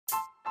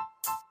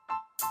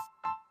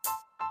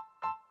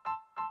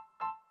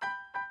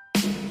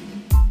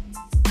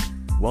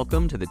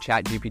Welcome to the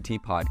ChatGPT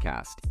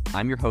podcast.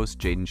 I'm your host,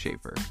 Jaden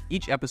Schaefer.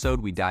 Each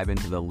episode, we dive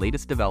into the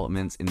latest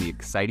developments in the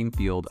exciting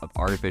field of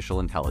artificial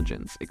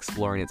intelligence,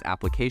 exploring its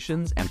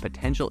applications and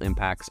potential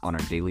impacts on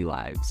our daily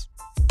lives.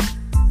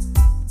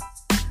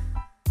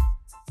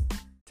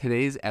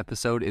 Today's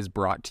episode is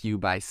brought to you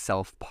by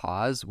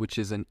Self-Pause, which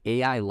is an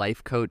AI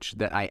life coach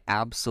that I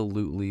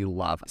absolutely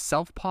love.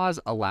 Self-Pause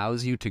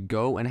allows you to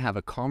go and have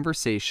a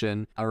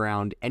conversation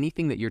around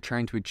anything that you're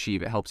trying to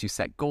achieve. It helps you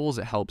set goals.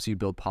 It helps you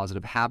build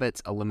positive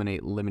habits,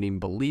 eliminate limiting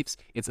beliefs.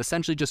 It's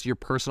essentially just your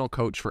personal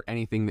coach for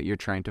anything that you're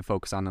trying to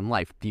focus on in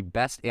life. The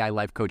best AI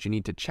life coach. You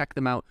need to check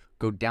them out.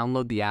 Go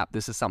download the app.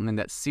 This is something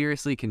that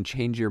seriously can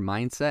change your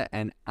mindset,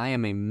 and I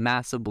am a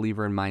massive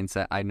believer in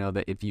mindset. I know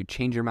that if you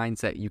change your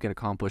mindset, you can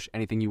accomplish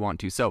anything you want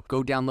to. So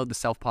go download the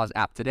Self-Pause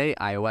app today,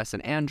 iOS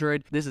and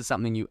Android. This is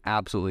something you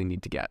absolutely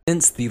need to get.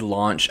 Since the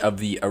launch of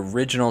the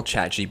original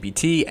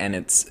ChatGPT, and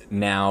it's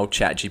now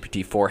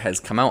ChatGPT4 has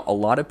come out, a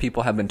lot of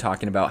people have been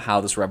talking about how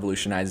this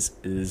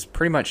revolutionizes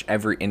pretty much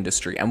every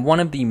industry. And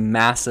one of the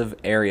massive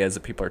areas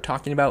that people are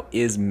talking about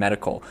is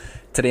medical.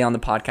 Today on the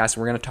podcast,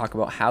 we're going to talk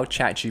about how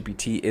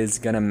ChatGPT is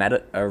going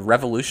to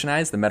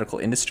revolutionize the medical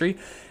industry.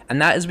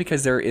 And that is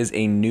because there is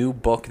a new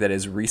book that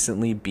is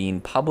recently being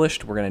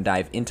published. We're going to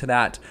dive into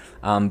that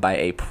by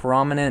a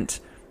prominent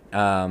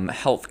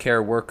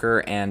healthcare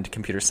worker and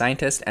computer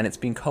scientist. And it's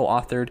being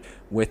co-authored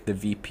with the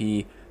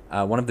VP,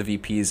 one of the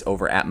VPs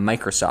over at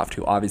Microsoft,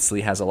 who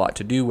obviously has a lot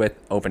to do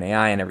with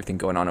OpenAI and everything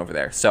going on over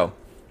there. So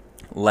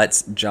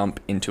let's jump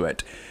into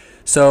it.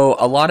 So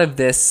a lot of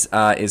this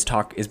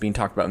is being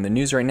talked about in the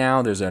news right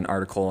now. There's an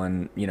article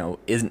in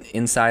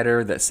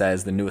Insider that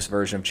says the newest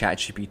version of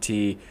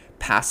ChatGPT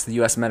passed the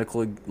U.S.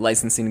 medical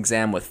licensing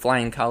exam with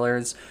flying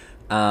colors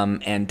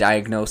and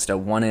diagnosed a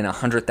 1 in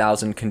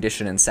 100,000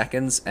 condition in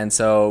seconds. And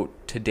so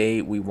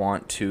today we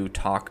want to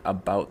talk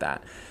about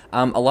that.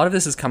 A lot of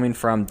this is coming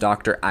from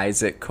Dr.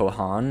 Isaac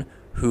Cohen,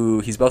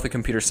 who he's both a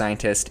computer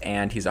scientist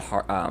and he's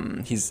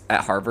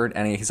at Harvard,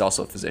 and he's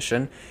also a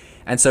physician.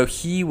 And so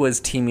he was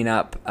teaming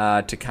up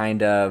to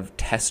kind of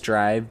test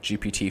drive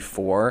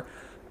GPT-4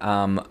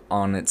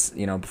 on its,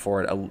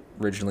 before it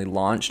originally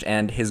launched.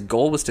 And his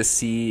goal was to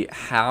see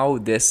how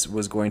this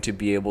was going to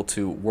be able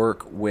to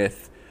work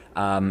with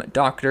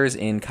doctors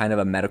in kind of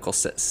a medical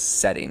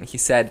setting. He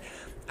said,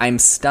 "I'm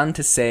stunned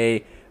to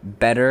say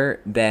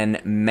better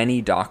than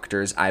many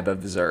doctors I've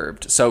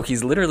observed." So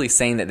he's literally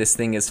saying that this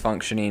thing is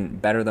functioning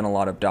better than a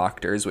lot of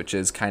doctors, which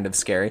is kind of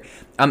scary.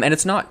 And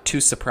it's not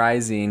too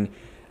surprising.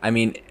 I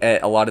mean,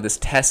 a lot of this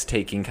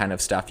test-taking kind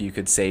of stuff, you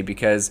could say,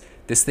 because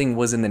this thing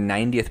was in the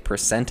 90th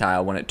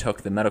percentile when it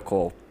took the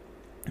medical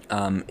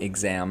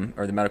exam,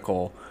 or the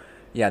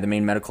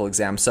main medical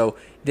exam. So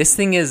this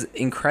thing is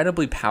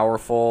incredibly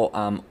powerful.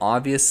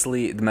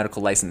 Obviously, the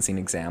medical licensing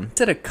exam. It's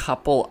had a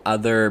couple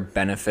other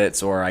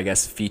benefits, or I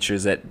guess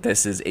features that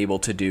this is able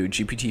to do.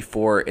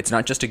 GPT-4, it's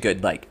not just a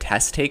good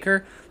test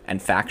taker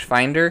and fact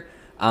finder,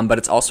 but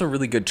it's also a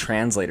really good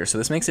translator. So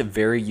this makes it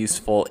very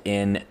useful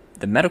in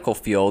the medical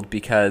field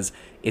because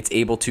it's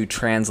able to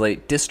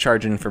translate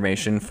discharge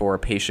information for a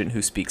patient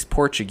who speaks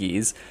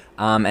Portuguese,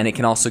 and it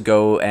can also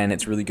go, and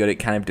it's really good at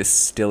kind of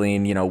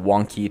distilling,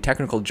 wonky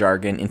technical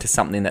jargon into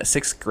something that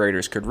sixth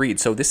graders could read.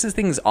 So this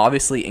thing is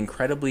obviously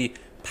incredibly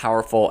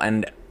powerful,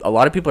 and a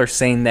lot of people are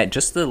saying that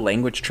just the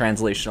language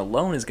translation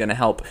alone is going to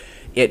help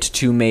it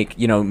to make,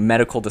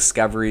 medical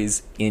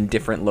discoveries in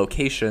different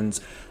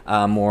locations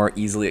more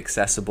easily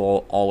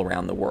accessible all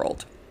around the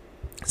world.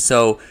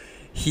 So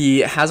he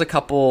has a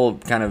couple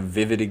kind of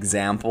vivid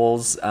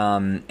examples,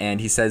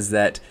 and he says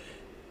that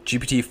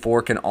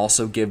GPT-4 can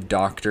also give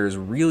doctors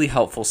really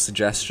helpful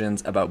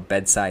suggestions about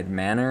bedside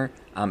manner.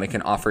 It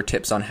can offer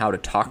tips on how to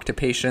talk to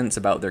patients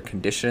about their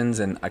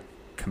conditions in a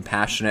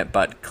compassionate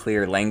but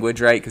clear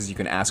language, right? Because you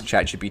can ask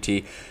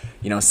ChatGPT,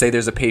 say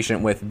there's a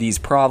patient with these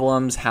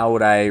problems, how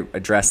would I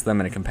address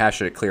them in a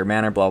compassionate, clear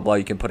manner, blah, blah.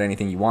 You can put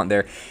anything you want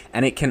there,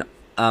 and it can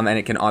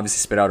obviously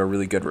spit out a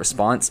really good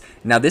response.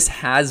 Now, this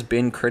has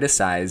been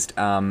criticized,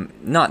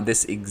 not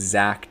this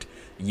exact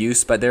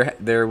use, but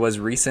there was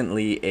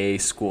recently a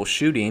school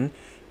shooting,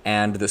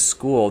 and the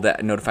school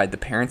that notified the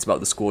parents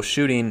about the school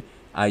shooting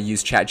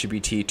used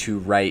ChatGPT to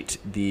write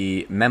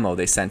the memo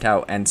they sent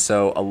out. And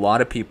so a lot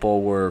of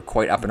people were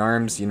quite up in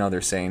arms.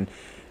 They're saying,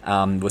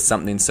 with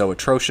something so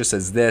atrocious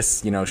as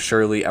this,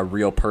 surely a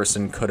real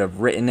person could have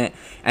written it.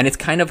 And it's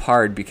kind of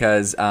hard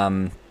because,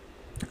 I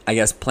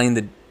guess,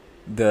 playing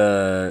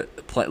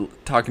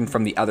talking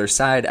from the other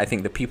side, I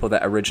think the people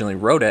that originally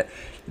wrote it,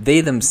 they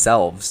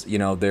themselves,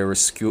 there was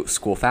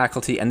school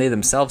faculty, and they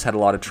themselves had a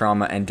lot of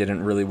trauma and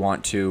didn't really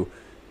want to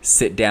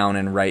sit down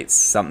and write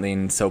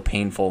something so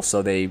painful,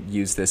 so they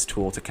use this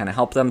tool to kind of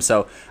help them.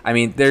 So, I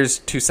mean, there's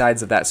two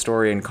sides of that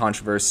story and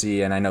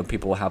controversy, and I know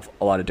people have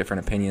a lot of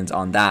different opinions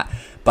on that,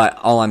 but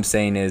all I'm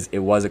saying is it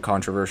was a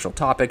controversial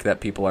topic that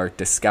people are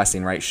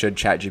discussing, right? Should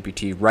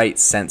ChatGPT write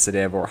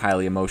sensitive or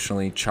highly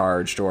emotionally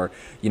charged or,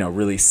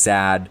 really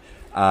sad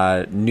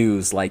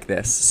news like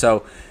this?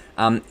 So,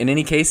 In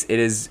any case, it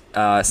is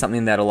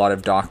something that a lot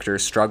of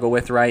doctors struggle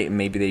with, right?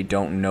 Maybe they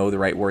don't know the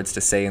right words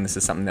to say, and this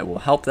is something that will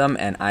help them.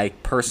 And I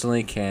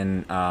personally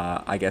can,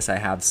 I guess I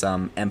have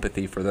some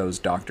empathy for those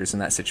doctors in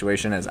that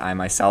situation, as I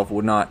myself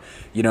would not,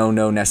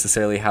 know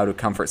necessarily how to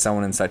comfort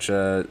someone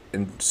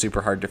in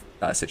super hard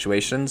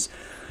situations.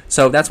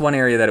 So that's one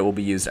area that it will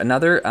be used.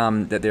 Another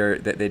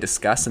that they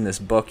discuss in this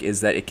book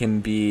is that it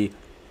can be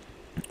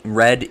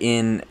read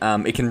in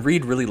it can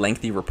read really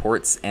lengthy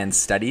reports and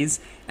studies,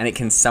 and it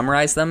can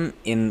summarize them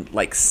in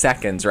like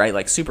seconds, right?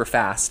 Like super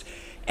fast.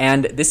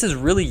 And this is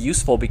really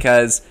useful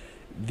because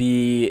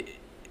the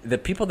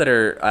people that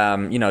are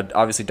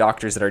obviously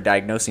doctors that are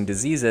diagnosing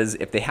diseases,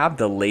 if they have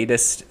the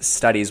latest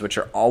studies, which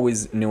are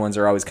always new ones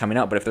are always coming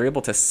out, but if they're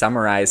able to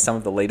summarize some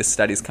of the latest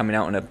studies coming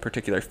out in a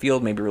particular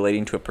field, maybe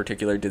relating to a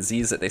particular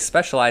disease that they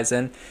specialize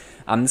in,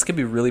 this could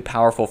be really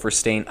powerful for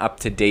staying up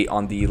to date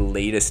on the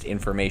latest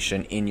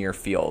information in your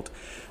field.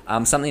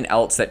 Something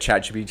else that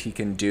ChatGPT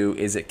can do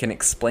is it can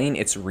explain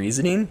its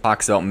reasoning. It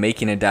talks about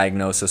making a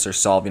diagnosis or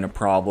solving a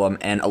problem,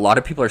 and a lot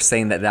of people are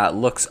saying that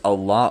looks a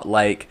lot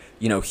like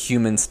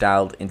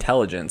human-styled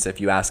intelligence if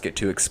you ask it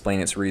to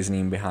explain its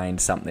reasoning behind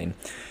something.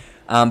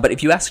 But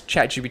if you ask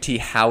ChatGPT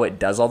how it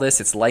does all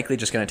this, it's likely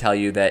just going to tell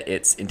you that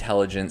its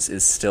intelligence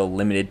is still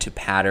limited to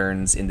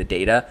patterns in the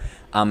data,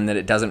 that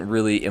it doesn't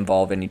really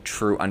involve any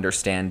true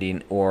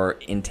understanding or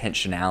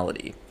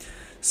intentionality.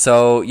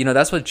 So,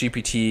 that's what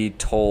GPT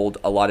told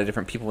a lot of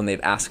different people when they've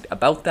asked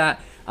about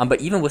that.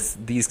 But even with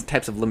these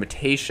types of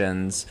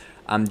limitations,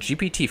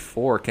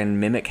 GPT-4 can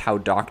mimic how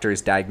doctors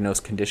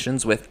diagnose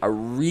conditions with a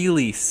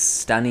really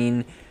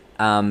stunning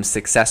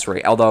success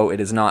rate, although it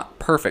is not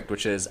perfect,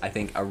 which is, I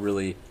think, a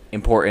really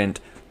important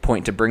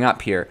point to bring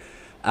up here.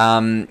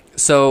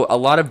 So a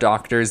lot of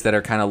doctors that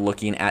are kind of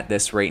looking at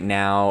this right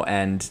now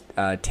and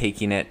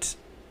taking it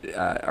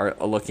are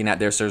looking at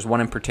this. There's one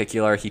in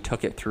particular. He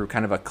took it through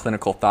kind of a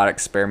clinical thought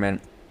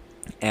experiment,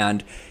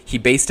 and he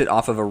based it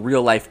off of a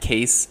real life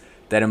case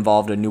that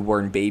involved a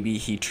newborn baby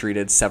he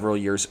treated several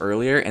years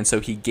earlier. And so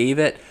he gave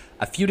it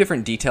a few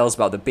different details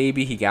about the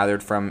baby he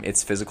gathered from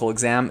its physical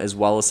exam, as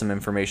well as some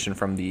information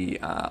from the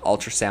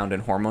ultrasound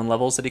and hormone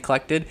levels that he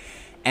collected.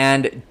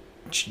 And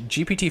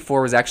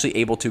GPT-4 was actually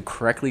able to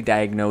correctly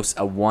diagnose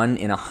a 1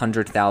 in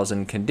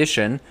 100,000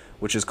 condition,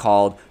 which is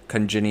called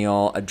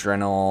congenital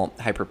adrenal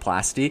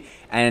hyperplasty.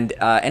 And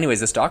anyways,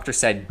 this doctor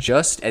said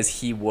just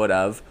as he would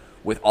have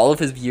with all of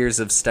his years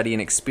of study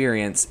and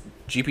experience,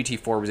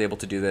 GPT-4 was able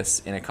to do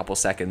this in a couple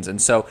seconds. And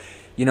so,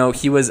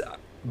 he was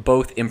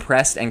both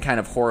impressed and kind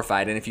of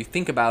horrified. And if you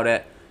think about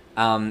it,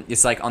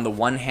 it's like on the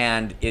one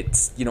hand,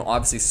 it's,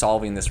 obviously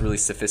solving this really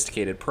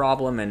sophisticated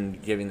problem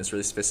and giving this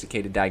really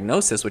sophisticated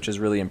diagnosis, which is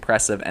really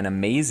impressive and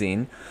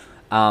amazing.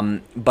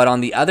 But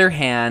on the other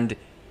hand,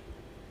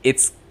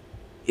 it's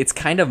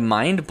kind of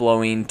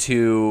mind-blowing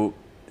to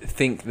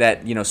think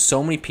that,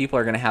 so many people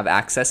are going to have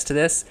access to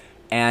this,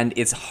 and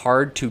it's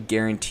hard to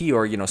guarantee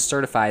or,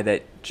 certify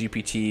that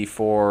GPT-4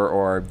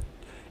 or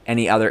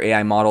any other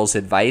AI model's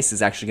advice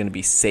is actually going to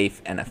be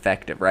safe and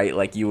effective, right?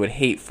 Like, you would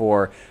hate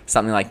for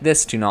something like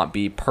this to not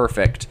be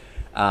perfect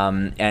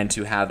and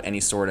to have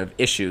any sort of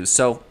issues.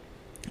 So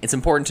it's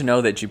important to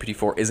know that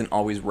GPT-4 isn't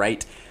always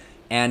right.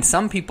 And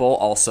some people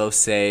also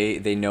say,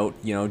 they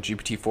note,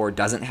 GPT-4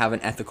 doesn't have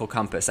an ethical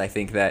compass. I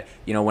think that,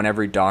 when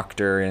every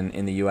doctor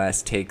in the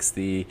U.S. takes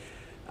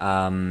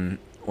when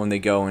they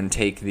go and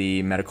take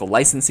the medical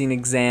licensing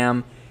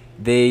exam,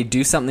 they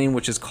do something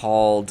which is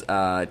called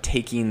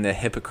taking the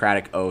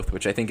Hippocratic Oath,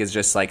 which I think is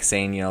just like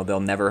saying, they'll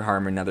never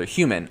harm another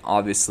human.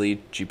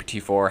 Obviously,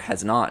 GPT-4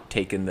 has not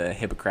taken the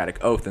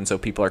Hippocratic Oath, and so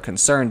people are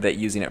concerned that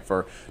using it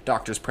for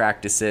doctors'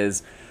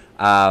 practices,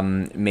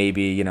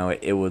 maybe,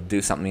 it will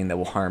do something that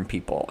will harm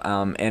people.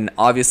 And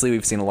obviously,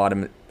 we've seen a lot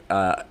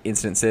of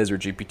instances where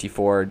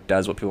GPT-4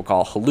 does what people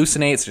call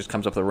hallucinates, just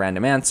comes up with a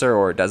random answer,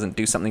 or it doesn't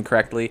do something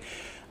correctly.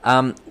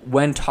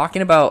 When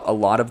talking about a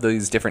lot of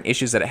these different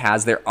issues that it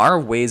has, there are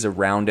ways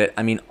around it.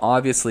 I mean,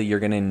 obviously, you're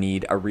going to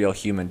need a real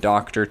human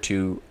doctor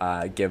to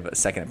give a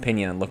second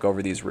opinion and look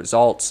over these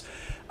results.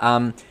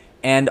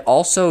 And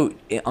also,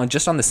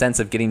 just on the sense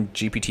of getting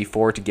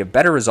GPT-4 to give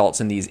better results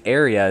in these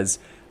areas,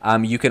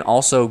 you can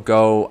also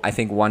go, I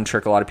think one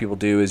trick a lot of people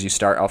do is you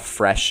start a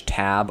fresh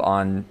tab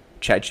on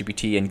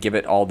ChatGPT and give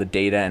it all the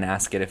data and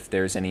ask it if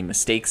there's any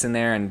mistakes in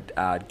there, and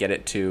get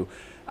it to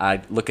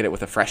look at it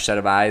with a fresh set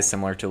of eyes,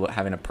 similar to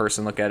having a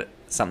person look at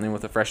something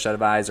with a fresh set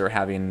of eyes, or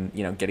having,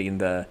 getting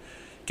the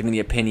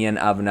opinion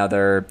of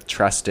another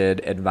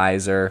trusted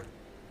advisor.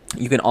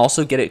 You can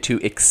also get it to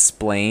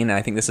explain, and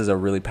I think this is a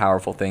really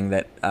powerful thing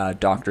that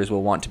doctors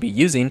will want to be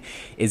using,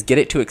 is get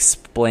it to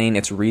explain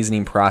its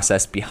reasoning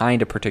process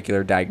behind a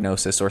particular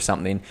diagnosis or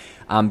something,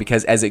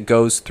 because as it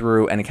goes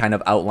through and it kind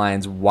of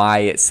outlines why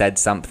it said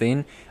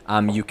something,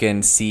 you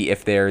can see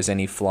if there's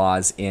any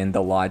flaws in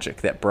the logic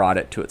that brought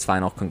it to its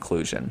final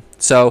conclusion.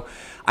 So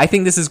I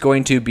think this is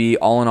going to be,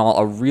 all in all,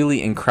 a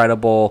really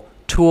incredible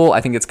tool.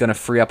 I think it's going to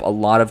free up a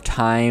lot of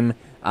time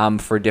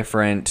for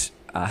different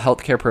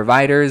healthcare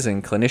providers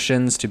and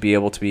clinicians to be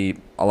able to be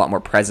a lot more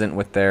present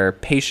with their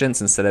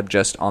patients instead of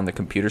just on the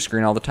computer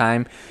screen all the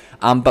time.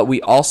 But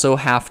we also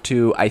have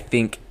to, I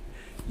think,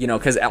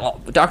 because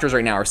doctors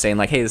right now are saying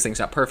like, hey, this thing's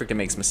not perfect, it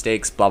makes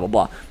mistakes, blah, blah,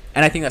 blah.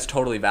 And I think that's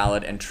totally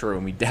valid and true,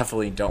 and we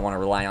definitely don't want to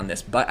rely on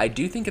this. But I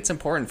do think it's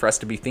important for us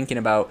to be thinking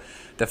about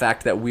the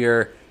fact that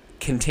we're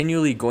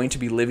continually going to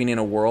be living in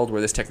a world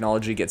where this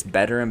technology gets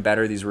better and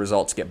better, these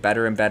results get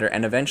better and better,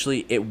 and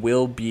eventually it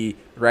will be,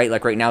 right,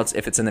 like right now,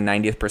 if it's in the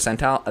 90th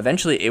percentile,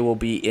 eventually it will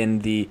be in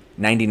the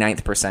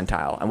 99th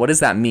percentile. And what does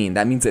that mean?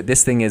 That means that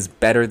this thing is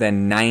better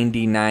than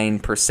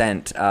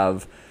 99%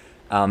 of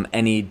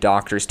any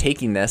doctors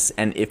taking this,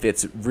 and if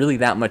it's really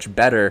that much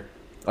better,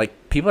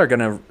 like, people are going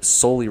to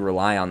solely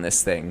rely on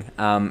this thing.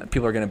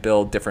 People are going to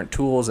build different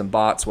tools and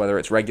bots, whether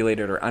it's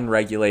regulated or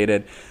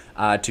unregulated,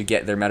 to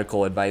get their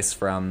medical advice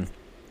from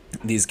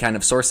these kind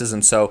of sources.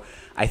 And so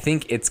I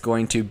think it's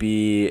going to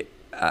be,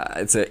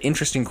 it's an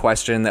interesting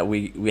question that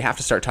we have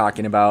to start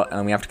talking about,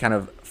 and we have to kind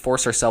of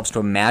force ourselves to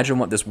imagine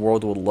what this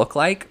world will look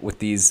like with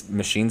these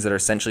machines that are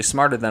essentially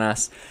smarter than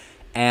us.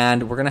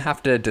 And we're going to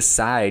have to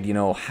decide,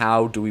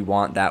 how do we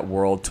want that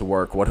world to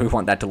work? What do we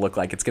want that to look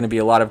like? It's going to be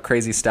a lot of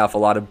crazy stuff, a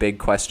lot of big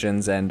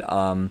questions, and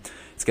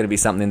it's going to be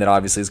something that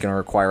obviously is going to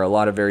require a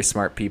lot of very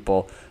smart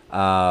people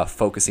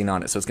focusing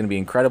on it. So it's going to be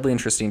incredibly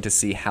interesting to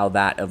see how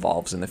that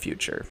evolves in the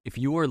future. If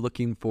you are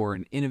looking for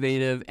an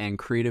innovative and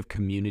creative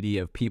community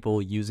of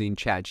people using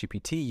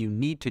ChatGPT, you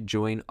need to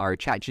join our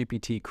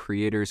ChatGPT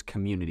creators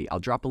community. I'll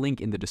drop a link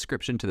in the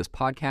description to this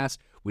podcast.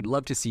 We'd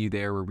love to see you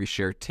there, where we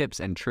share tips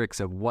and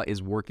tricks of what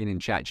is working in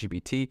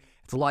ChatGPT.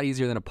 It's a lot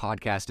easier than a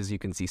podcast, as you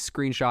can see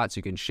screenshots,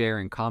 you can share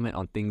and comment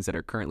on things that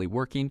are currently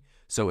working.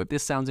 So if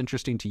this sounds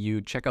interesting to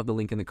you, check out the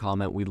link in the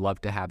comment. We'd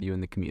love to have you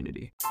in the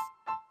community.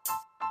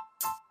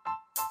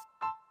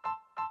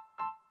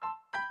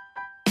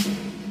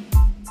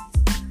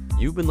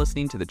 You've been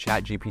listening to the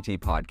ChatGPT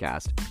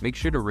podcast. Make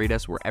sure to rate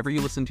us wherever you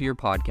listen to your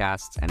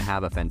podcasts, and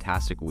have a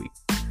fantastic week.